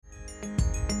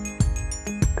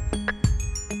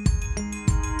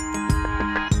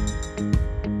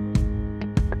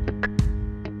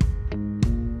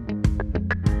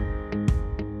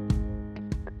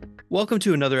Welcome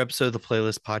to another episode of the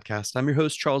Playlist Podcast. I'm your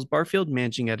host, Charles Barfield,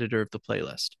 managing editor of the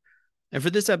Playlist. And for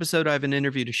this episode, I have an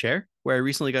interview to share where I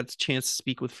recently got the chance to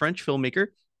speak with French filmmaker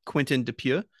Quentin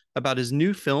Dupieux about his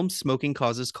new film, Smoking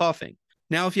Causes Coughing.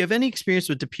 Now, if you have any experience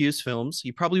with Dupieux's films,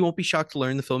 you probably won't be shocked to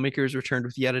learn the filmmaker has returned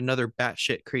with yet another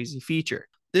batshit crazy feature.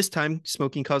 This time,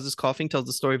 Smoking Causes Coughing tells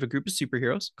the story of a group of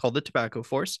superheroes called the Tobacco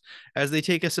Force as they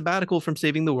take a sabbatical from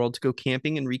saving the world to go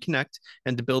camping and reconnect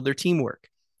and to build their teamwork.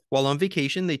 While on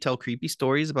vacation, they tell creepy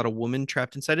stories about a woman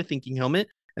trapped inside a thinking helmet,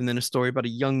 and then a story about a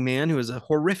young man who has a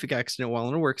horrific accident while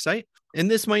on a work site.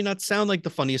 And this might not sound like the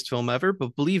funniest film ever,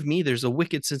 but believe me, there's a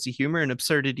wicked sense of humor and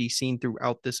absurdity seen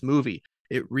throughout this movie.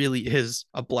 It really is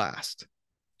a blast.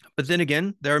 But then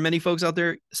again, there are many folks out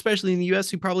there, especially in the US,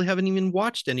 who probably haven't even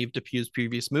watched any of Dupieux's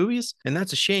previous movies, and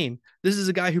that's a shame. This is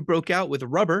a guy who broke out with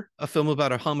Rubber, a film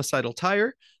about a homicidal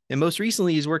tire, and most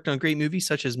recently he's worked on great movies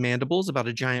such as Mandibles, about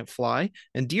a giant fly,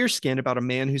 and Deerskin, about a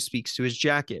man who speaks to his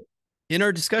jacket. In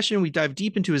our discussion, we dive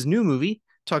deep into his new movie,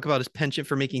 talk about his penchant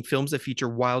for making films that feature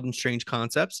wild and strange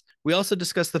concepts. We also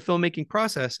discuss the filmmaking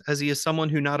process, as he is someone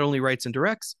who not only writes and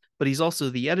directs, but he's also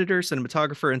the editor,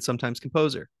 cinematographer, and sometimes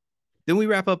composer. Then we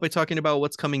wrap up by talking about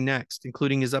what's coming next,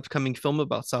 including his upcoming film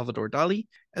about Salvador Dali,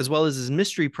 as well as his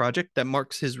mystery project that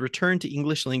marks his return to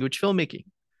English language filmmaking.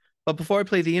 But before I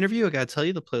play the interview, I got to tell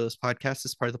you the Playlist Podcast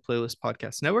is part of the Playlist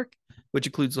Podcast Network, which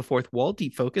includes The Fourth Wall,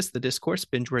 Deep Focus, The Discourse,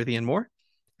 Bingeworthy, and more.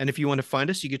 And if you want to find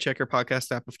us, you can check our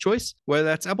podcast app of choice, whether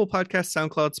that's Apple Podcasts,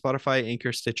 SoundCloud, Spotify,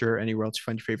 Anchor, Stitcher, or anywhere else you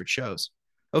find your favorite shows.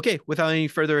 Okay, without any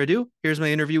further ado, here's my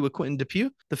interview with Quentin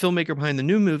Dupieux, the filmmaker behind the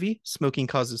new movie, Smoking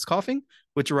Causes Coughing,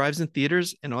 which arrives in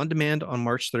theaters and on demand on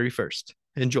March 31st.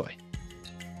 Enjoy.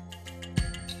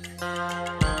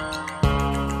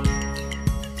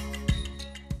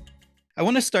 I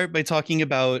want to start by talking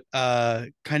about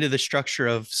kind of the structure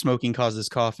of Smoking Causes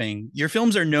Coughing. Your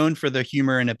films are known for the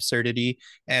humor and absurdity,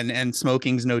 and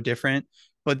smoking's no different.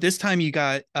 But this time you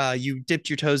dipped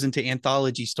your toes into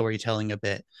anthology storytelling a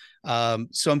bit.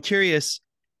 So I'm curious,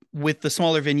 with the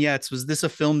smaller vignettes, was this a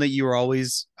film that you were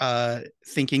always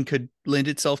thinking could lend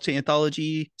itself to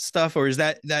anthology stuff, or is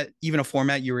that even a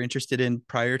format you were interested in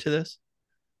prior to this?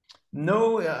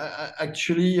 No,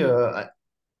 actually,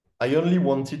 I only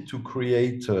wanted to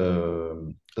create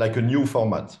like a new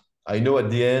format. I know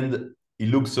at the end it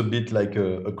looks a bit like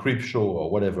a creep show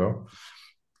or whatever,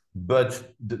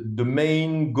 but the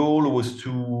main goal was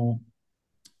to,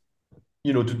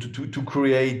 to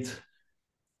create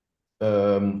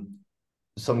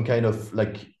some kind of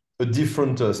like a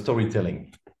different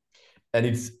storytelling. And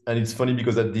it's funny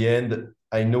because at the end,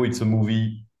 I know it's a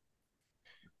movie.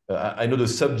 I know the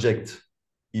subject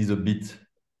is a bit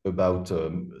about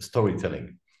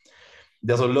storytelling.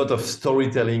 There's a lot of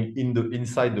storytelling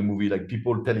inside the movie, like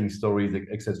people telling stories,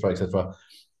 etc., etc.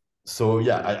 So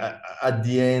yeah, at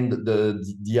the end,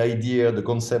 the idea, the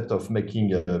concept of making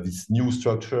this new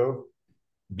structure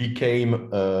became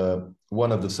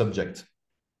one of the subjects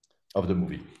of the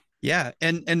movie. Yeah,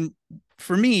 and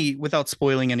for me, without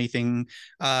spoiling anything,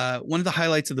 one of the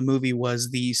highlights of the movie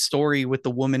was the story with the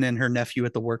woman and her nephew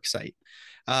at the work site.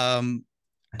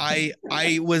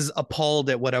 I was appalled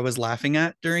at what I was laughing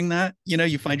at during that. You know,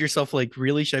 you find yourself like,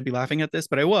 really, should I be laughing at this?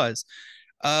 But I was.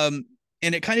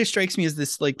 And it kind of strikes me as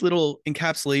this like little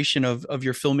encapsulation of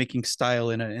your filmmaking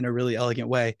style in a really elegant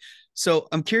way. So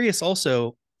I'm curious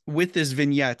also, with this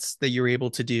vignettes that you're able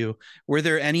to do, were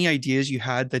there any ideas you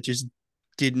had that just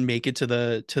didn't make it to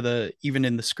the even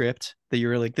in the script that you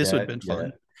were like, this would have been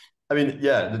fun? I mean,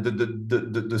 yeah,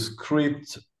 the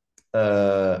script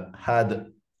had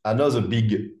another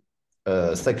big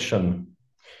section,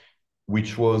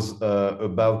 which was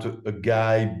about a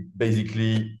guy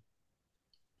basically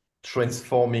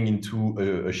transforming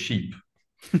into a sheep.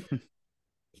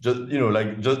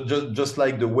 just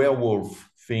like the werewolf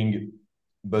thing,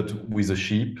 but with a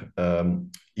sheep.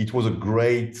 It was a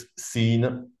great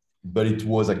scene, but it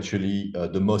was actually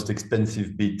the most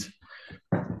expensive bit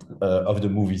of the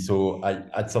movie. So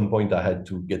at some point I had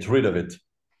to get rid of it.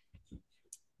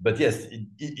 But yes,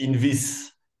 in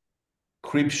this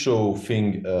creep show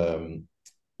thing,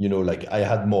 like I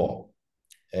had more,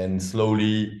 and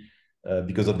slowly,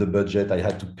 because of the budget, I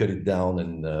had to cut it down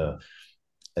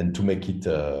and to make it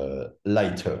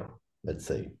lighter, let's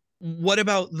say. What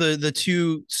about the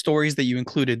two stories that you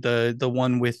included, the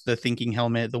one with the thinking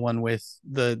helmet, the one with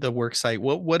the work site?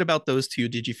 What about those two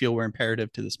did you feel were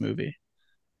imperative to this movie?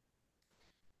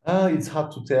 It's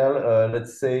hard to tell.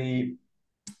 Let's say,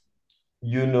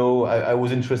 I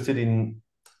was interested in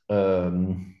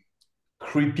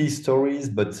creepy stories,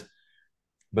 but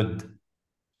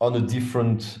on a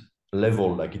different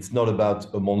level. Like, it's not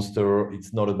about a monster.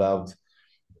 It's not about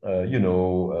you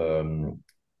know,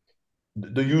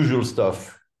 the usual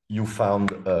stuff you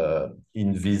found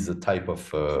in these type of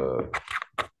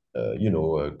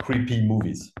creepy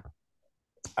movies.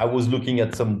 I was looking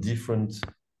at some different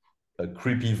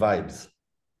creepy vibes.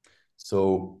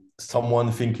 So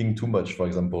someone thinking too much, for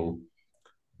example,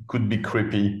 could be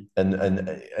creepy,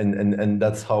 and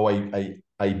that's how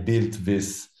I built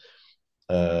this,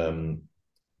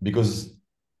 because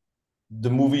the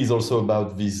movie is also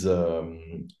about these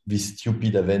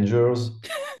stupid Avengers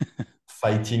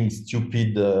fighting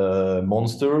stupid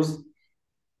monsters.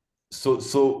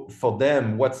 So for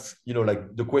them, what's,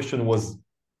 like, the question was,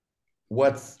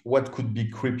 what could be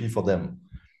creepy for them?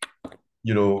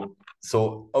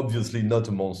 So obviously not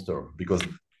a monster, because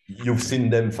you've seen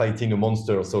them fighting a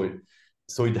monster, so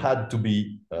it had to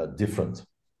be different.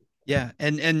 Yeah,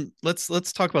 and let's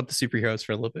talk about the superheroes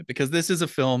for a little bit, because this is a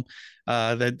film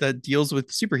that deals with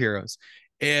superheroes,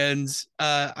 and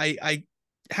I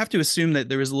have to assume that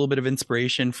there was a little bit of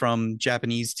inspiration from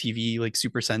Japanese TV, like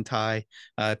Super Sentai,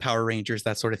 Power Rangers,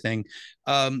 that sort of thing.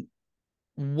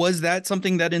 Was that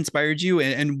something that inspired you,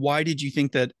 and why did you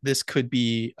think that this could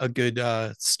be a good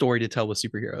story to tell with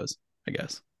superheroes? I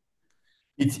guess.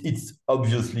 It's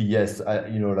obviously, yes.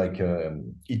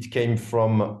 It came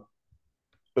from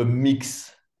a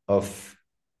mix of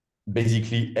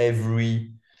basically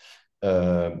every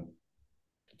uh,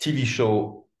 TV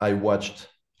show I watched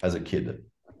as a kid.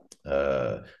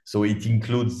 So it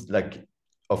includes, like,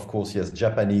 of course, yes,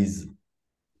 Japanese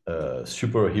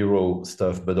superhero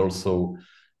stuff, but also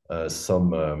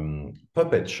some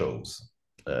puppet shows.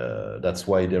 That's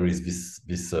why there is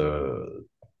this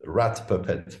rat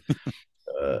puppet.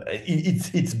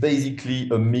 It's basically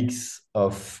a mix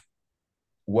of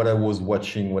what I was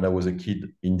watching when I was a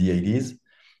kid in the 80s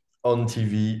on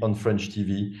TV, on French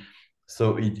TV.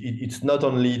 So it's not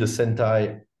only the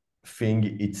Sentai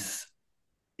thing, it's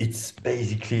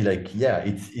basically, like, yeah,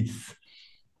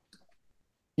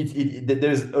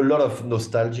 there's a lot of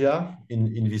nostalgia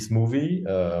in this movie.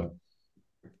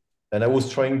 And I was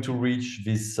trying to reach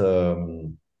this,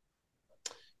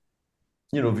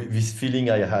 this feeling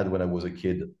I had when I was a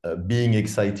kid, being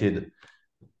excited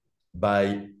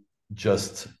by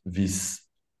just this,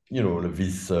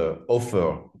 this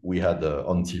offer we had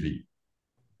on TV,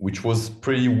 which was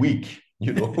pretty weak,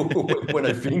 when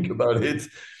I think about it.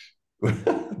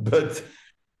 But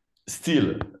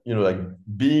still, like,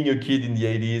 being a kid in the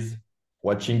 80s,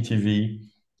 watching TV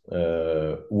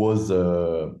was,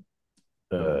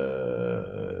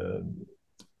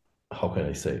 how can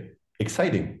I say,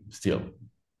 exciting still,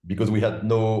 because we had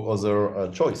no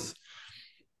other choice.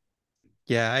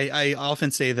 Yeah, I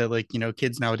often say that, like,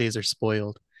 kids nowadays are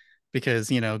spoiled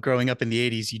because, growing up in the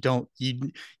 80s,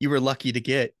 you were lucky to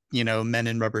get, men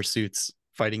in rubber suits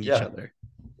fighting each Yeah. other.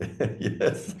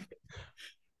 Yes.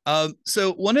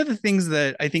 So one of the things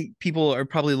that I think people are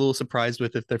probably a little surprised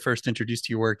with if they're first introduced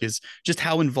to your work is just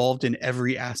how involved in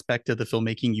every aspect of the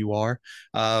filmmaking you are.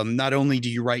 Not only do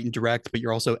you write and direct, but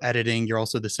you're also editing, you're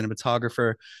also the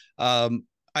cinematographer. Um,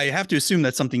 I have to assume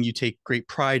that's something you take great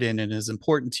pride in and is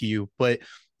important to you. But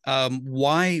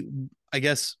why, I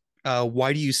guess,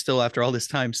 why do you still, after all this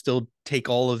time, still take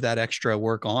all of that extra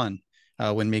work on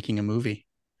when making a movie?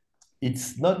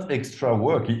 It's not extra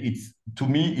work. It's, to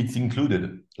me, it's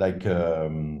included. Like, I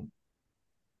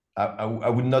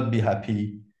would not be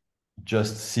happy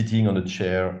just sitting on a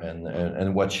chair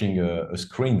and watching a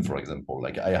screen, for example.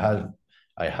 Like, I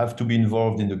have to be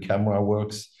involved in the camera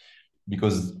works,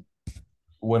 because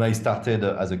when I started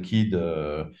as a kid,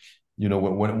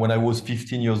 when I was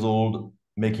 15 years old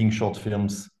making short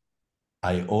films,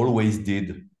 I always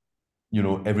did,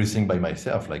 everything by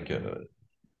myself, like,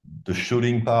 the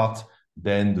shooting part,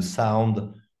 then the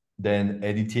sound, then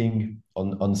editing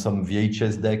on some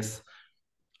VHS decks.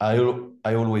 I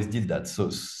I always did that.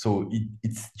 So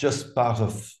it's just part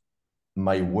of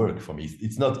my work for me.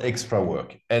 It's not extra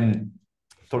work. And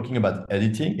talking about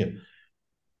editing,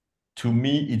 to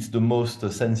me, it's the most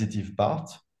sensitive part,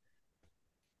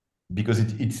 because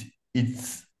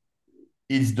it's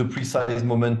the precise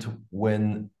moment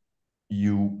when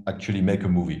you actually make a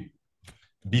movie.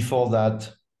 Before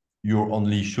that, you're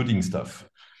only shooting stuff,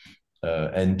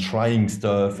 and trying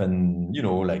stuff, and,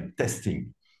 like,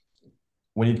 testing.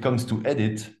 When it comes to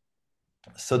edit,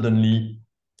 suddenly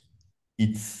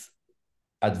it's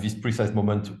at this precise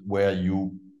moment where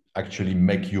you actually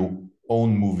make your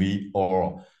own movie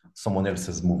or someone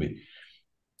else's movie.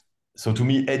 So to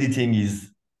me, editing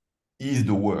is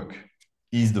the work,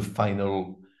 is the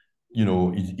final,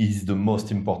 it is the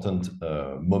most important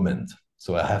moment.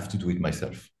 So I have to do it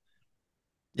myself.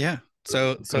 Yeah.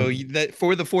 That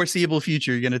for the foreseeable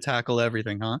future, you're going to tackle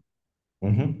everything, huh?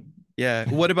 Mhm. Yeah.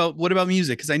 What about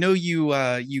music? Because I know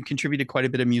you contributed quite a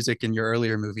bit of music in your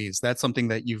earlier movies. That's something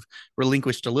that you've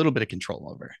relinquished a little bit of control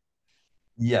over.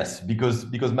 Yes,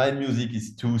 because my music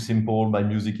is too simple. My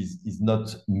music is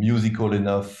not musical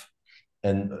enough,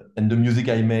 and the music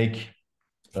I make,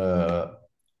 uh,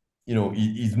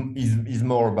 is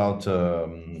more about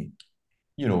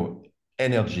you know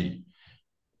energy.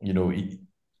 You know,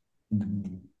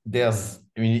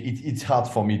 it's hard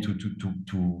for me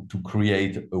to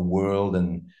create a world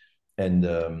and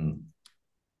um,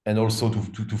 and also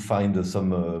to find some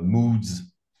moods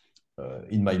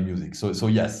in my music. So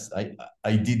yes,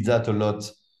 I did that a lot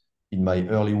in my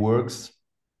early works.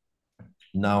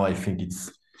 Now I think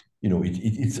this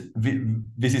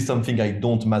is something I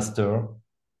don't master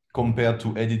compared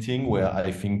to editing, where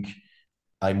I think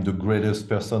I'm the greatest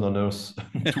person on earth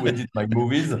to edit my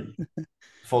movies.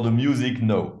 For the music,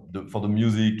 no. For the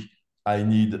music, I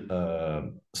need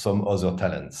some other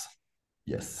talents.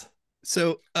 Yes.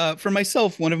 For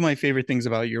myself, one of my favorite things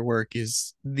about your work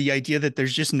is the idea that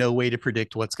there's just no way to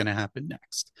predict what's going to happen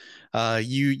next.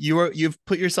 You've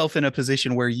put yourself in a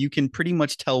position where you can pretty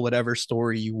much tell whatever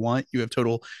story you want. You have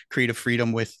total creative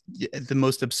freedom with the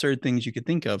most absurd things you could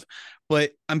think of.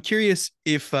 But I'm curious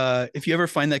if you ever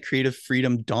find that creative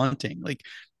freedom daunting. Like,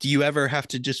 do you ever have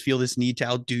to just feel this need to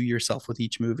outdo yourself with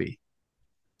each movie?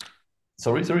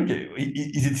 Sorry.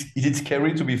 Is it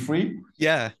scary to be free?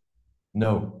 Yeah.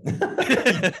 No.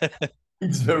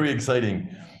 It's very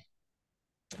exciting,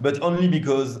 but only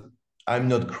because I'm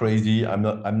not crazy. I'm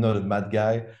not a mad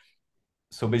guy.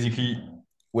 So basically,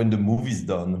 when the movie's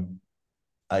done,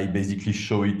 I basically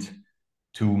show it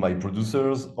to my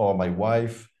producers or my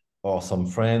wife or some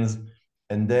friends,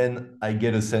 and then I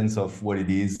get a sense of what it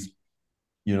is,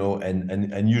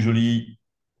 and usually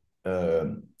uh,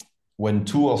 when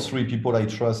two or three people I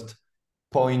trust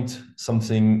point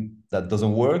something that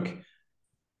doesn't work,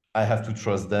 I have to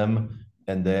trust them,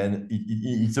 and then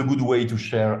it's a good way to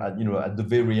share at the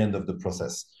very end of the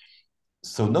process.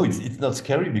 So no, it's not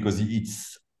scary because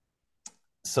it's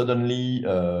suddenly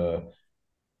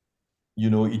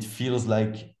it feels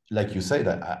like you said,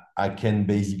 I can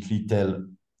basically tell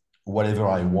whatever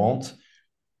I want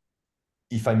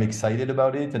if I'm excited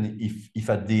about it, and if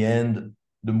at the end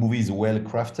the movie is well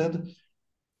crafted,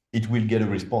 it will get a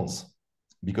response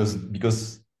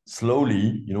because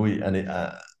slowly, and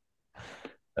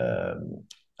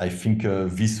I think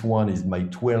this one is my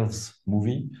 12th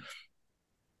movie.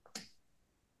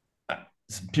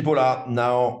 People are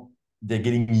now, they're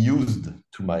getting used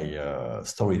to my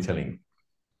storytelling.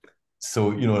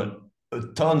 So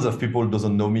tons of people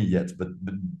doesn't know me yet, but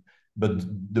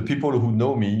the people who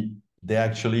know me, they're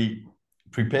actually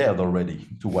prepared already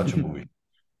to watch a movie,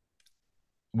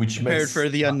 which Prepared makes for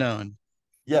the unknown.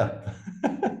 yeah.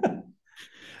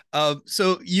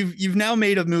 So you've now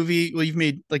made a movie. Well, you've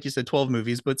made, like you said, 12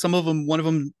 movies, but one of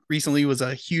them recently was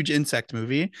a huge insect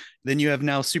movie. Then you have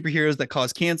now superheroes that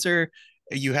cause cancer.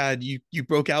 You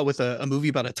broke out with a movie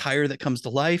about a tire that comes to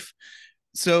life.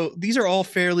 So these are all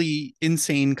fairly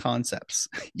insane concepts.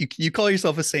 You call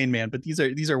yourself a sane man, but these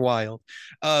are wild.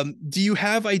 Do you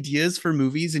have ideas for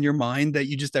movies in your mind that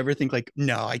you just ever think like,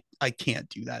 no, I can't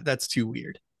do that. That's too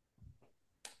weird.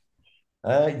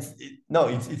 No,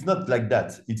 it's not like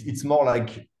that. It's more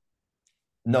like,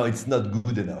 no, it's not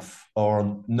good enough,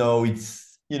 or no,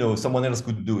 it's someone else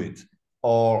could do it,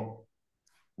 or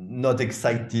not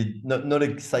exciting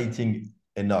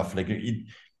enough. Like it,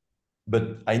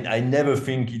 but I never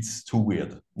think it's too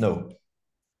weird. No,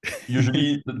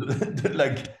 usually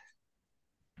like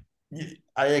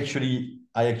I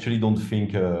actually don't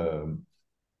think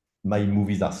my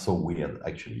movies are so weird.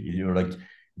 Actually, like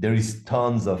there is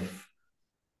tons of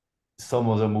some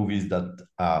other movies that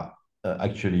are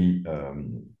actually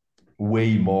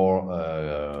way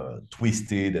more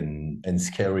twisted and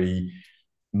scary.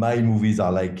 My movies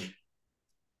are like,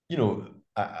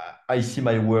 I see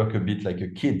my work a bit like a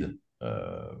kid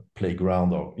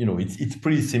playground, or it's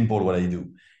pretty simple what I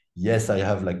do. Yes, I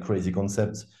have like crazy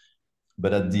concepts,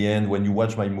 but at the end, when you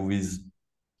watch my movies,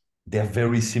 they're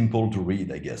very simple to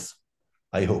read, I guess.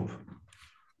 I hope.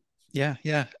 Yeah,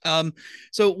 yeah.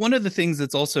 So one of the things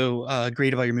that's also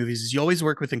great about your movies is you always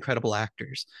work with incredible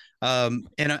actors. And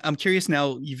I'm curious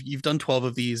now. You've done 12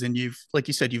 of these, and like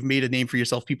you said, you've made a name for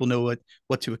yourself. People know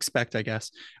what to expect, I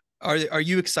guess. Are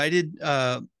you excited?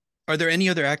 Are there any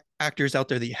other actors out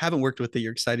there that you haven't worked with that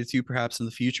you're excited to, perhaps in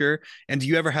the future? And do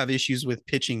you ever have issues with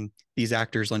pitching these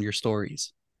actors on your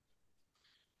stories?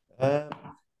 Uh,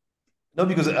 no,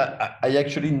 because I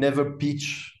actually never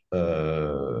pitch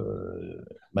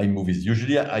my movies.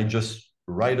 Usually, I just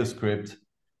write a script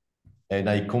and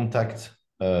I contact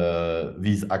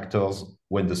these actors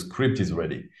when the script is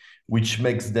ready, which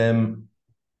makes them,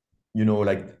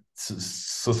 like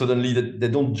so suddenly they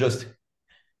don't just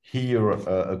hear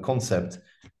a concept,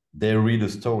 they read a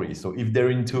story. So if they're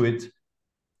into it,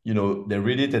 they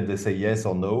read it and they say yes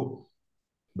or no.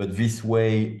 But this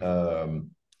way,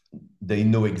 they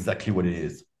know exactly what it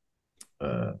is.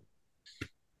 Uh,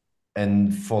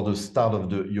 and for the start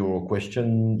of your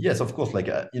question, yes, of course, like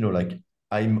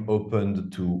I'm open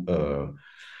to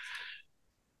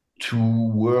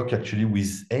work actually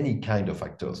with any kind of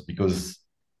actors, because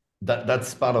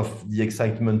that's part of the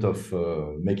excitement of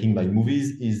making my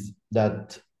movies, is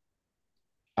that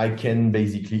I can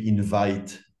basically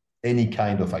invite any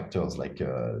kind of actors, like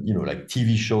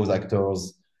TV shows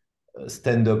actors,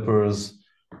 stand-uppers,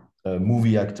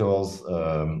 movie actors.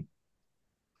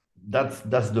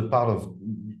 That's the part of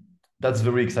that's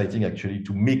very exciting actually,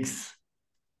 to mix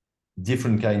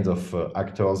different kinds of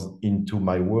actors into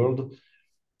my world,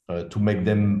 to make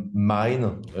them mine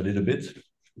a little bit.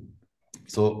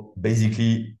 So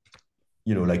basically,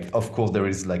 like of course there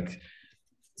is like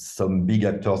some big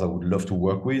actors I would love to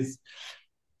work with,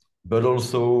 but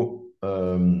also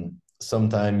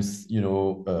sometimes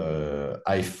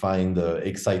I find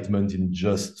excitement in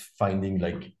just finding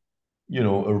like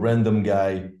a random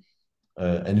guy.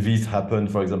 And this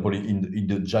happened, for example, in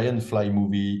the Giant Fly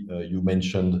movie you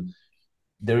mentioned.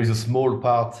 There is a small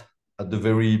part at the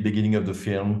very beginning of the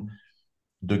film.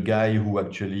 The guy who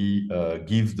actually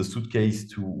gives the suitcase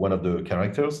to one of the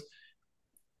characters,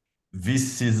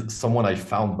 this is someone I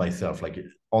found myself, like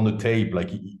on a tape. Like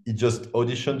he just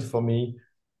auditioned for me,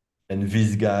 and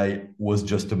this guy was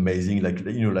just amazing. Like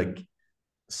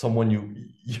someone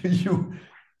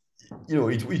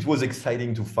it was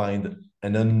exciting to find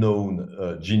an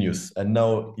unknown genius, and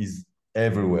now he's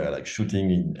everywhere, like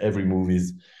shooting in every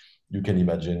movies you can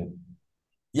imagine.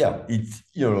 Yeah, it's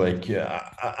like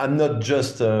I'm not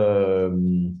just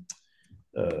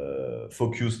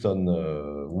focused on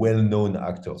well-known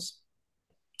actors.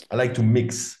 I like to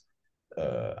mix.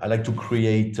 I like to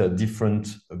create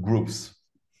different groups.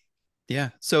 Yeah.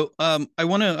 So I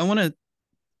wanna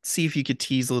see if you could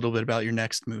tease a little bit about your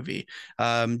next movie.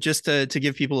 Just to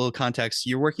give people a little context,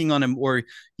 you're working on him, or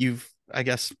you've, I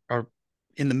guess, are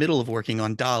in the middle of working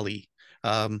on Dali.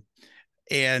 Um,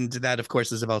 and that, of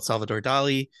course, is about Salvador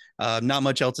Dali. Not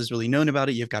much else is really known about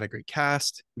it. You've got a great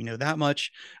cast. We know that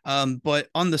much. But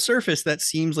on the surface, that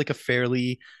seems like a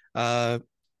fairly,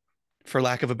 for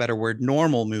lack of a better word,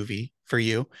 normal movie for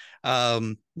you.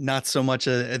 Not so much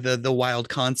the wild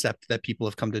concept that people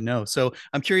have come to know. So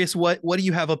I'm curious, what do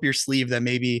you have up your sleeve that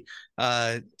maybe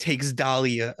takes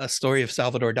Dali, a story of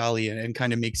Salvador Dali, and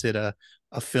kind of makes it a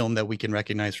film that we can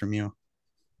recognize from you?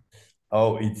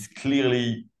 Oh, it's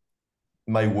clearly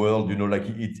my world. Like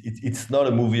it's not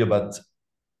a movie about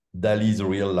Dali's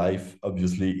real life.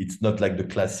 Obviously, it's not like the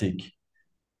classic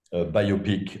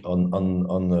biopic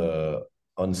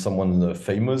on someone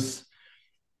famous.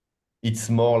 It's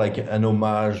more like an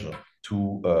homage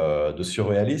to the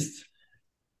surrealist,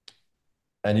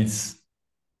 and it's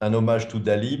an homage to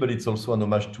Dali, but it's also an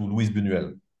homage to Luis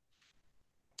Buñuel,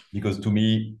 because to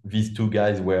me these two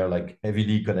guys were like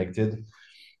heavily connected.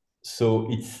 So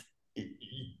it's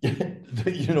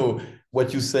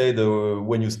what you said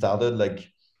when you started, like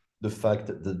the fact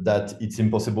that it's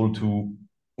impossible to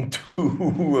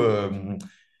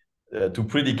to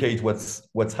predicate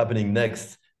what's happening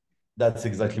next. That's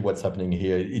exactly what's happening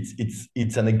here.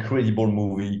 It's an incredible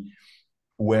movie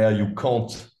where you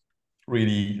can't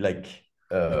really like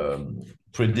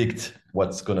predict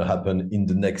what's going to happen in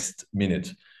the next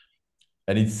minute,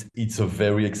 and it's a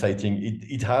very exciting.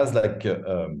 It has like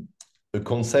a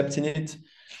concept in it,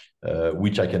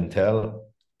 which I can tell.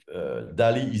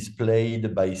 Dali is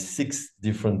played by 6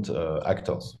 different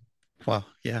actors. Wow.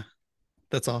 Yeah,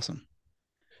 that's awesome.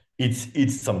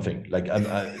 It's something like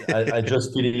I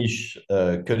just finished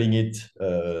cutting it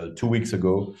 2 weeks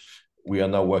ago. We are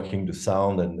now working the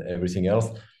sound and everything else.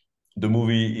 The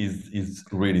movie is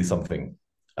really something.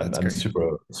 I'm, That's I'm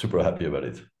great. super happy about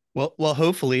it. Well,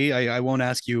 hopefully, I won't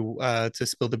ask you to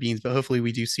spill the beans, but hopefully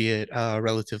we do see it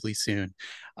relatively soon.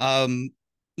 Um,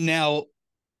 Now,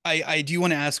 I do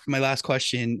want to ask my last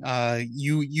question.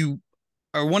 You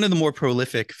are one of the more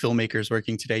prolific filmmakers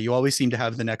working today. You always seem to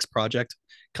have the next project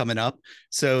coming up.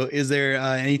 So, is there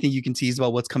anything you can tease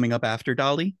about what's coming up after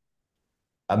Dolly?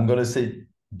 I'm gonna say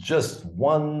just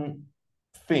one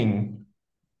thing.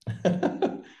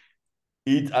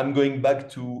 I'm going back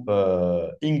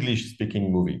to English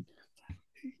speaking movie.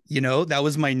 That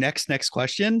was my next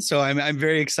question. So I'm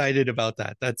very excited about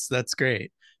that. That's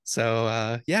great.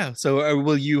 So yeah. So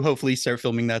will you hopefully start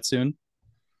filming that soon?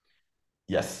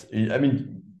 Yes, I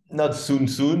mean not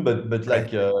soon, but Right.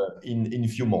 like in a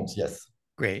few months. Yes.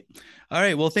 Great. All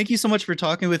right. Well, thank you so much for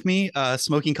talking with me.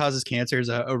 Smoking Causes Cancer is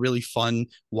a really fun,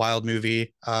 wild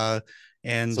movie.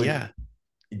 And So yeah.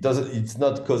 it doesn't. It's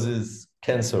not causes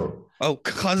cancer. Oh,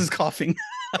 causes coughing.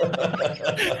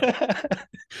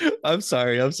 I'm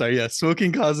sorry. I'm sorry. Yeah,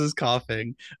 Smoking Causes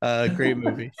Coughing. Great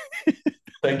movie.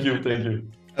 Thank you. Thank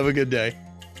you. Have a good day.